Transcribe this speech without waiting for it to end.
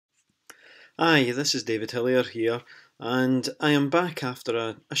Hi, this is David Hillier here, and I am back after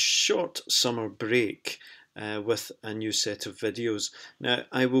a short summer break with a new set of videos. Now,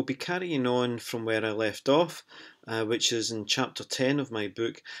 I will be carrying on from where I left off, which is in chapter 10 of my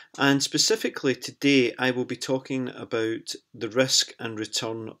book, and specifically today I will be talking about the risk and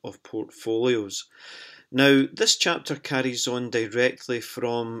return of portfolios. Now, this chapter carries on directly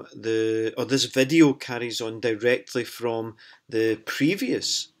from this video carries on directly from the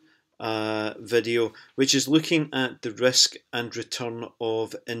previous video, which is looking at the risk and return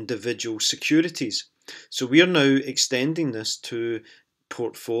of individual securities. So we are now extending this to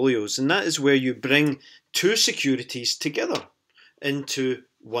portfolios, and that is where you bring two securities together into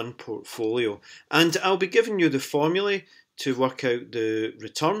one portfolio. And I'll be giving you the formulae to work out the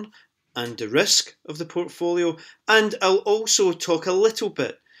return and the risk of the portfolio, and I'll also talk a little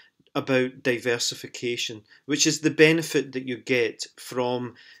bit about diversification, which is the benefit that you get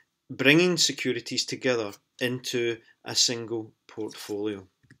from bringing securities together into a single portfolio.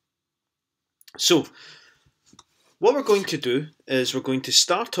 So, what we're going to do is we're going to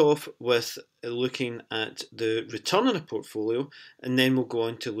start off with looking at the return in a portfolio, and then we'll go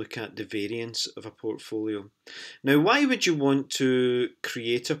on to look at the variance of a portfolio. Now, why would you want to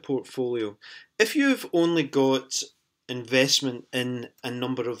create a portfolio? If you've only got investment in a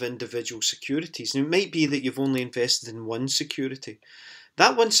number of individual securities, and it might be that you've only invested in one security,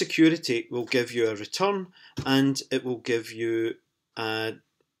 that one security will give you a return, and it will give you a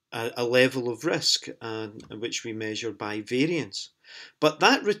level of risk, which we measure by variance. But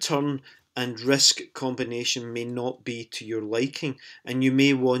that return and risk combination may not be to your liking, and you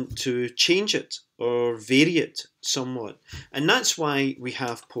may want to change it or vary it somewhat. And that's why we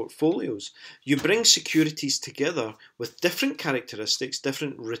have portfolios. You bring securities together with different characteristics,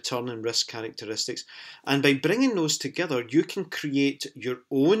 different return and risk characteristics, and by bringing those together, you can create your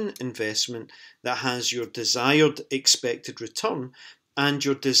own investment that has your desired expected return and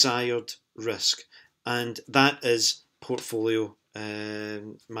your desired risk, and that is portfolio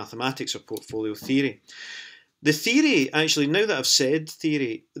mathematics or portfolio theory. The theory, actually, now that I've said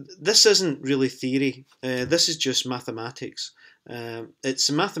theory, this isn't really theory, this is just mathematics.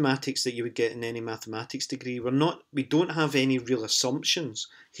 It's mathematics that you would get in any mathematics degree. We don't have any real assumptions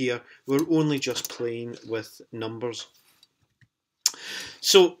here, we're only just playing with numbers.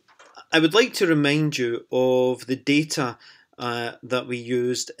 So I would like to remind you of the data that we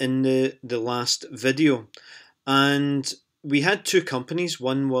used in the last video, and we had two companies.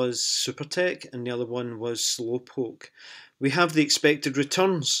 One was Supertech and the other one was Slowpoke. We have the expected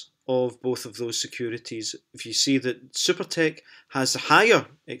returns of both of those securities. If you see that Supertech has a higher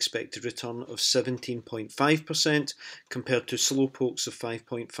expected return of 17.5% compared to Slowpoke's of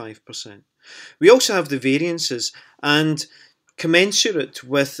 5.5%. We also have the variances, and commensurate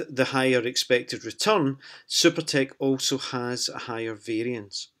with the higher expected return, Supertech also has a higher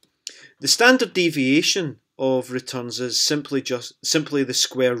variance. The standard deviation of returns is simply the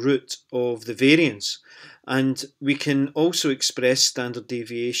square root of the variance, and we can also express standard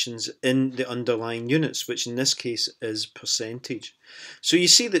deviations in the underlying units, which in this case is percentage. So you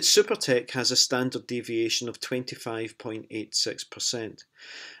see that Supertech has a standard deviation of 25.86%.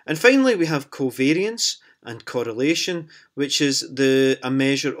 And finally we have covariance and correlation, which is a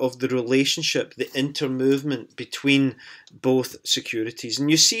measure of the relationship, the intermovement between both securities. And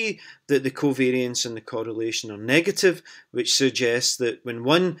you see that the covariance and the correlation are negative, which suggests that when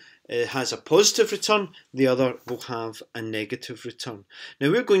one has a positive return, the other will have a negative return. Now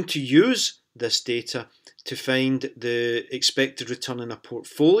we're going to use this data to find the expected return in a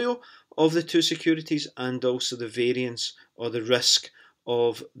portfolio of the two securities, and also the variance or the risk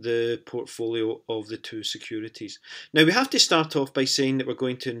of the portfolio of the two securities. Now we have to start off by saying that we're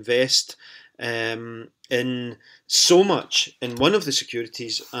going to invest in so much in one of the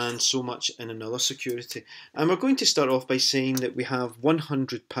securities and so much in another security. And we're going to start off by saying that we have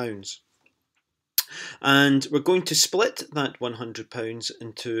 £100. And we're going to split that £100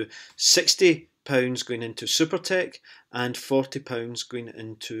 into £60 going into Supertech and £40 going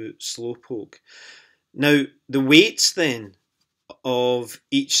into Slowpoke. Now the weights then of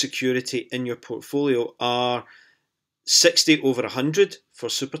each security in your portfolio are 60 over 100 for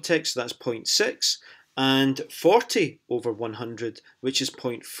Supertech, so that's 0.6, and 40 over 100, which is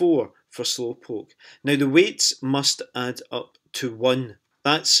 0.4 for Slowpoke. Now the weights must add up to 1.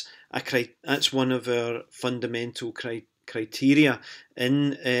 That's one of our fundamental criteria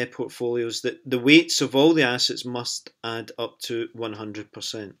in portfolios, that the weights of all the assets must add up to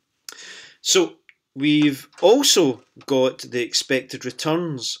 100%. So we've also got the expected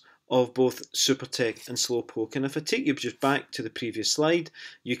returns of both Supertech and Slowpoke. And if I take you just back to the previous slide,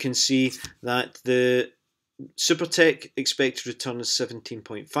 you can see that the Supertech expected return is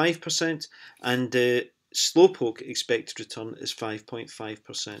 17.5% and the Slowpoke expected return is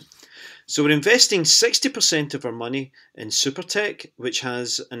 5.5%. So we're investing 60% of our money in Supertech, which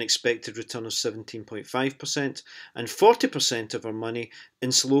has an expected return of 17.5%, and 40% of our money in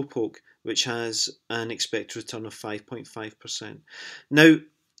Slowpoke, which has an expected return of 5.5%. Now,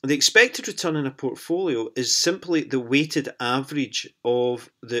 the expected return in a portfolio is simply the weighted average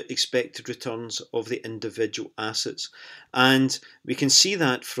of the expected returns of the individual assets. And we can see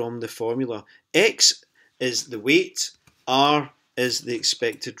that from the formula. X is the weight, R is the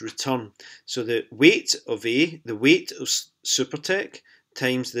expected return. So the weight of A, the weight of Supertech,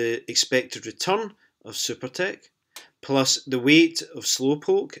 times the expected return of Supertech, plus the weight of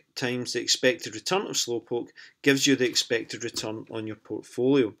Slowpoke times the expected return of Slowpoke gives you the expected return on your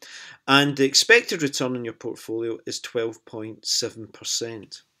portfolio. And the expected return on your portfolio is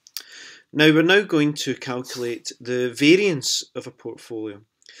 12.7%. Now we're now going to calculate the variance of a portfolio.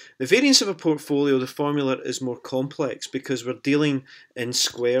 The variance of a portfolio, the formula is more complex because we're dealing in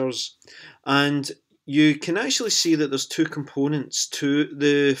squares, and you can actually see that there's two components to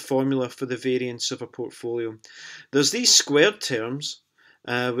the formula for the variance of a portfolio. There's these squared terms,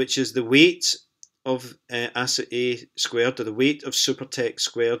 which is the weight of asset A squared, or the weight of Supertech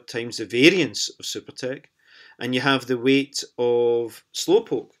squared times the variance of Supertech, and you have the weight of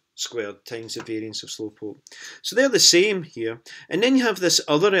Slowpoke squared times the variance of Slowpoke. So they're the same here. And then you have this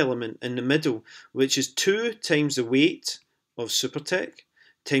other element in the middle, which is 2 times the weight of Supertech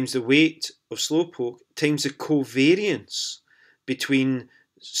times the weight of Slowpoke times the covariance between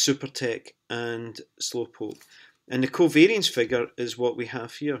Supertech and Slowpoke. And the covariance figure is what we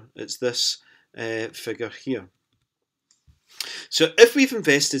have here. It's this figure here. So if we've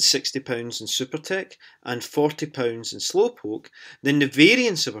invested £60 in Supertech and £40 in Slowpoke, then the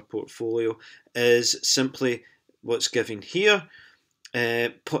variance of our portfolio is simply what's given here.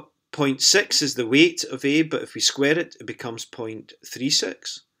 0.6 is the weight of A, but if we square it, it becomes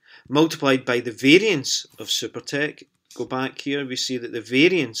 0.36. Multiplied by the variance of Supertech, go back here, we see that the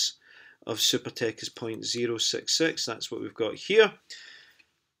variance of Supertech is 0.066. That's what we've got here.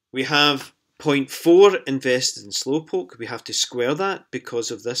 We have 0.4 invested in Slowpoke. We have to square that because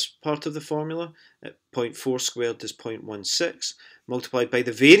of this part of the formula. 0.4 squared is 0.16, multiplied by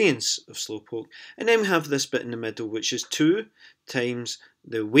the variance of Slowpoke. And then we have this bit in the middle, which is 2 times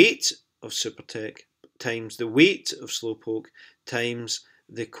the weight of Supertech times the weight of Slowpoke times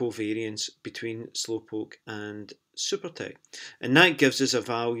the covariance between Slowpoke and Supertech. And that gives us a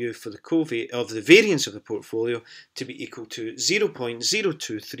value for the variance of the portfolio to be equal to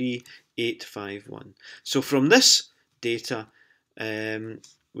 0.023851. So from this data,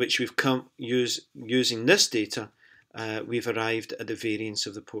 which we've come using this data, we've arrived at the variance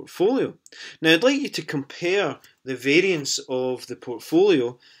of the portfolio. Now I'd like you to compare the variance of the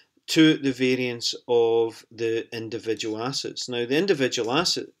portfolio to the variance of the individual assets. Now the individual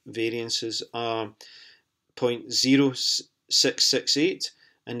asset variances are 0.0668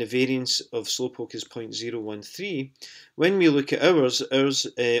 and the variance of Slowpoke is 0.013. When we look at ours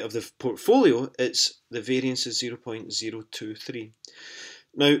of the portfolio, the variance is 0.023.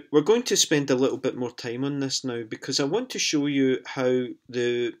 Now we're going to spend a little bit more time on this now because I want to show you how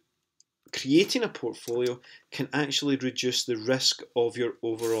creating a portfolio can actually reduce the risk of your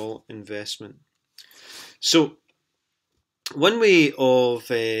overall investment. So one way of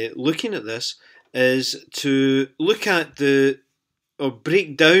looking at this is to look at or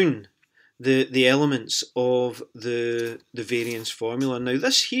break down the elements of the variance formula. Now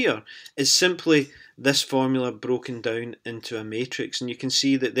this here is simply this formula broken down into a matrix, and you can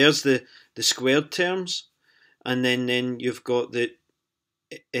see that there's the squared terms, and then you've got the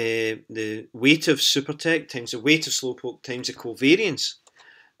weight of Supertech times the weight of Slowpoke times the covariance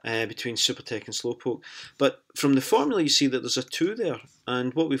between Supertech and Slowpoke. But from the formula you see that there's a 2 there,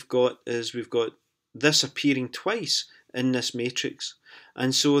 and what we've got is we've got this appearing twice in this matrix,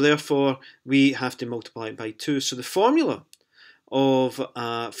 and so therefore we have to multiply it by 2. So the formula for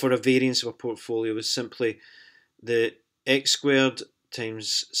a variance of a portfolio is simply the x squared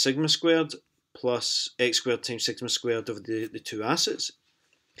times sigma squared plus x squared times sigma squared of the two assets,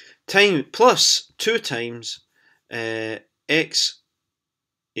 plus 2 times x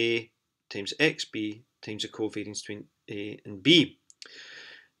A times xb times the covariance between A and B.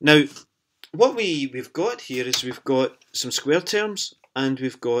 Now what we've got here is we've got some square terms and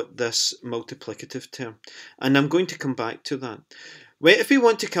we've got this multiplicative term, and I'm going to come back to that. If we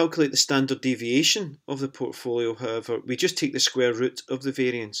want to calculate the standard deviation of the portfolio, however, we just take the square root of the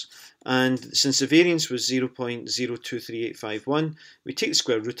variance. And since the variance was 0.023851, we take the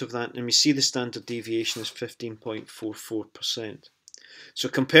square root of that and we see the standard deviation is 15.44%. So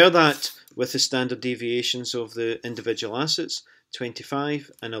compare that with the standard deviations of the individual assets, 25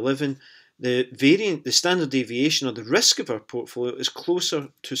 and 11. The standard deviation or the risk of our portfolio is closer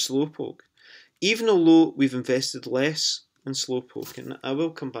to slowpoke, even although we've invested less in slowpoke, and I will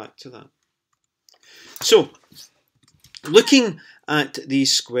come back to that. So, looking at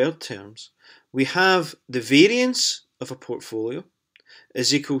these squared terms, we have the variance of a portfolio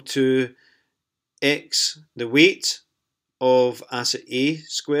is equal to x, the weight of asset A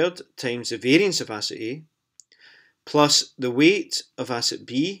squared times the variance of asset A, plus the weight of asset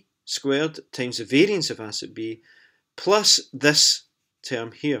B squared times the variance of asset B, plus this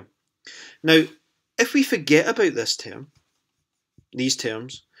term here. Now, if we forget about these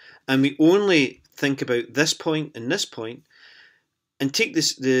terms, and we only think about this point and this point, and take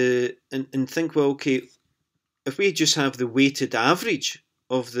this and think, well, okay, if we just have the weighted average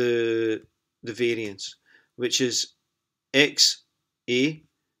of the variance, which is XA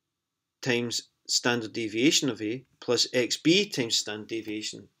times standard deviation of A plus XB times standard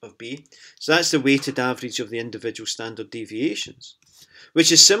deviation of B. So that's the weighted average of the individual standard deviations,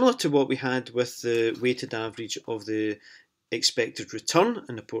 which is similar to what we had with the weighted average of the expected return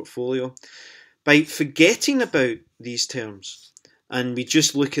in the portfolio. By forgetting about these terms and we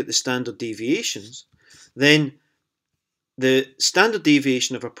just look at the standard deviations, then the standard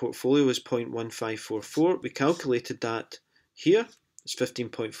deviation of our portfolio is 0.1544. We calculated that here. It's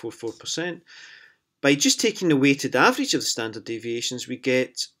 15.44%. By just taking the weighted average of the standard deviations, we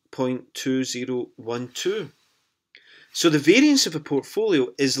get 0.2012. So the variance of a portfolio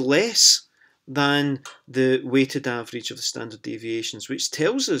is less than the weighted average of the standard deviations, which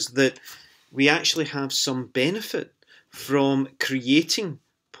tells us that we actually have some benefit from creating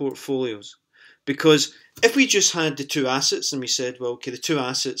portfolios. Because if we just had the two assets and we said, well, okay, the two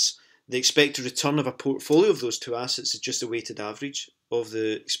assets, the expected return of a portfolio of those two assets is just a weighted average of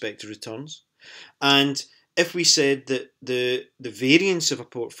the expected returns. And if we said that the variance of a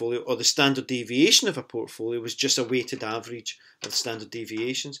portfolio or the standard deviation of a portfolio was just a weighted average of the standard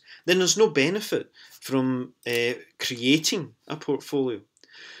deviations, then there's no benefit from creating a portfolio.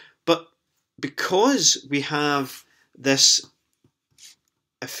 But because we have this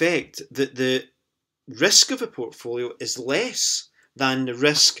effect that the risk of a portfolio is less than the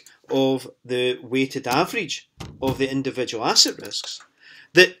risk of the weighted average of the individual asset risks,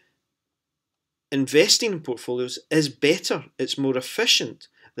 that investing in portfolios is better, it's more efficient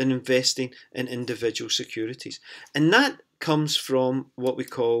than investing in individual securities. And that comes from what we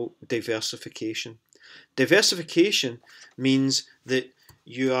call diversification. Diversification means that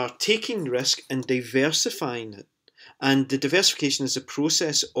you are taking risk and diversifying it. And the diversification is the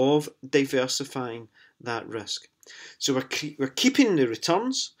process of diversifying that risk. So we're keeping the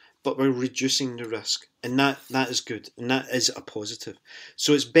returns, but we're reducing the risk. And that is good, and that is a positive.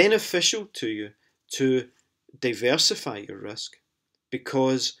 So it's beneficial to you to diversify your risk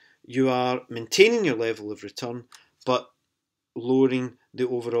because you are maintaining your level of return, but lowering the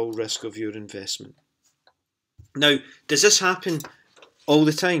overall risk of your investment. Now, does this happen all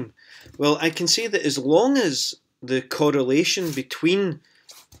the time? Well, I can say that as long as the correlation between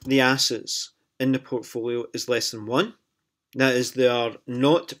the assets in the portfolio is less than 1, that is, they are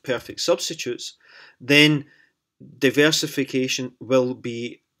not perfect substitutes, then diversification will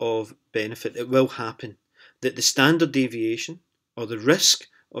be of benefit. It will happen that the standard deviation or the risk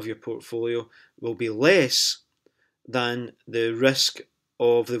of your portfolio will be less than the risk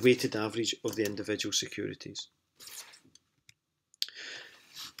of the weighted average of the individual securities.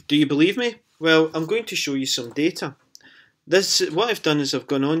 Do you believe me? Well, I'm going to show you some data. What I've done is I've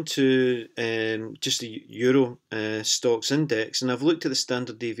gone on to just the Euro stocks index, and I've looked at the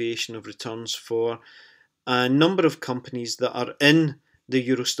standard deviation of returns for a number of companies that are in the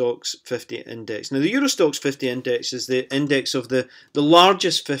Euro Stoxx 50 index. Now, the Euro Stoxx 50 index is the index of the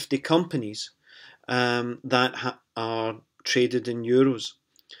largest 50 companies that are traded in euros.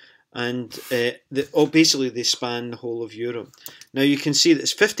 And basically they span the whole of Europe. Now you can see that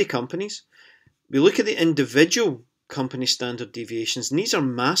it's 50 companies. We look at the individual company standard deviations, and these are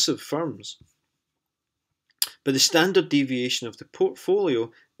massive firms. But the standard deviation of the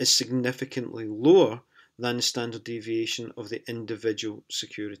portfolio is significantly lower than the standard deviation of the individual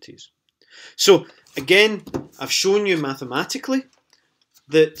securities. So again, I've shown you mathematically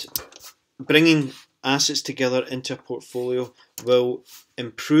that bringing assets together into a portfolio will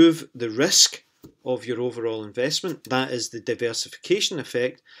improve the risk of your overall investment. That is the diversification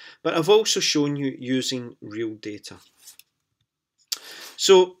effect, but I've also shown you using real data.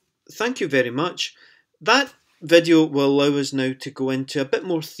 So thank you very much. That video will allow us now to go into a bit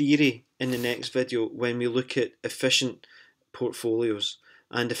more theory in the next video when we look at efficient portfolios.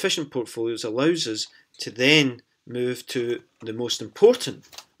 And efficient portfolios allows us to then move to the most important,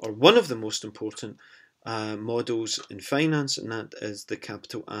 or one of the most important models in finance, and that is the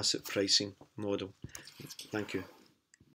capital asset pricing model. Thank you.